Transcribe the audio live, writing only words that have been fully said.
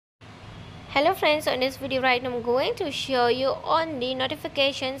Hello friends, on this video right now I'm going to show you on the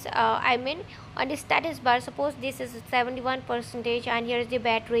notifications on the status bar. Suppose this is 71% and here is the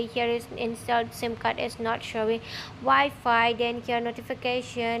battery, here is installed SIM card is not showing, Wi-Fi, then here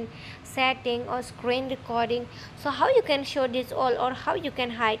notification, setting or screen recording. So how you can show this all or how you can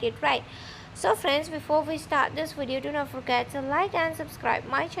hide it, right? So friends, before we start this video, do not forget to like and subscribe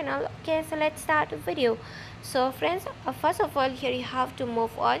my channel. Okay, so let's start the video. So friends, first of all, here you have to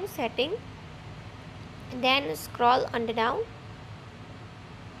move on setting, then scroll on the down.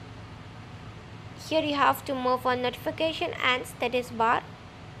 Here you have to move on notification and status bar.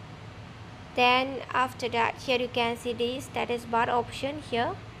 Then after that, here you can see the status bar option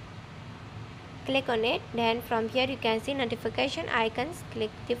here. Click on it. Then from here you can see notification icons.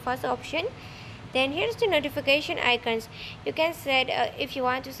 Click the first option. Then here's the notification icons. You can set if you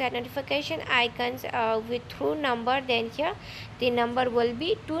want to set notification icons with through number, then here the number will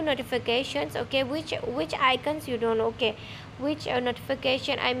be 2 notifications. Okay, which icons you don't know. Okay, which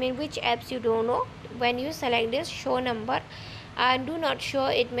notification, which apps you don't know. When you select this show number and do not show,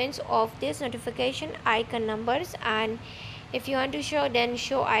 it means of this notification icon numbers. And if you want to show, then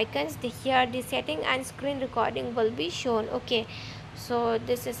show icons. Here the setting and screen recording will be shown. Okay, so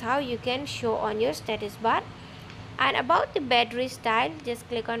this is how you can show on your status bar. And about the battery style, just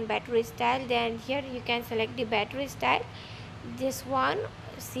click on battery style. Then here you can select the battery style. This one,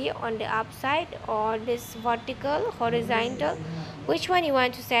 see on the upside or this vertical, horizontal, which one you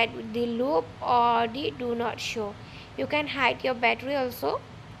want to set, the loop or the do not show. You can hide your battery also,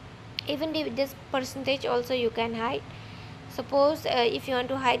 even this percentage also you can hide. Suppose if you want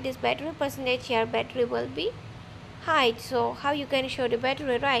to hide this battery percentage, here battery will be hide. So how you can show the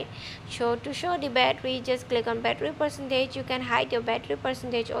battery, right? So to show the battery, just click on battery percentage. You can hide your battery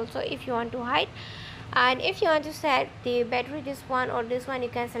percentage also if you want to hide. And if you want to set the battery this one or this one, you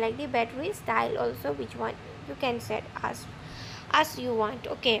can select the battery style also, which one you can set as you want.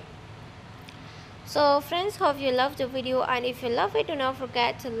 Okay, so friends, hope you love the video, and if you love it, do not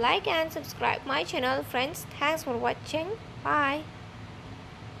forget to like and subscribe my channel. Friends, thanks for watching. Bye.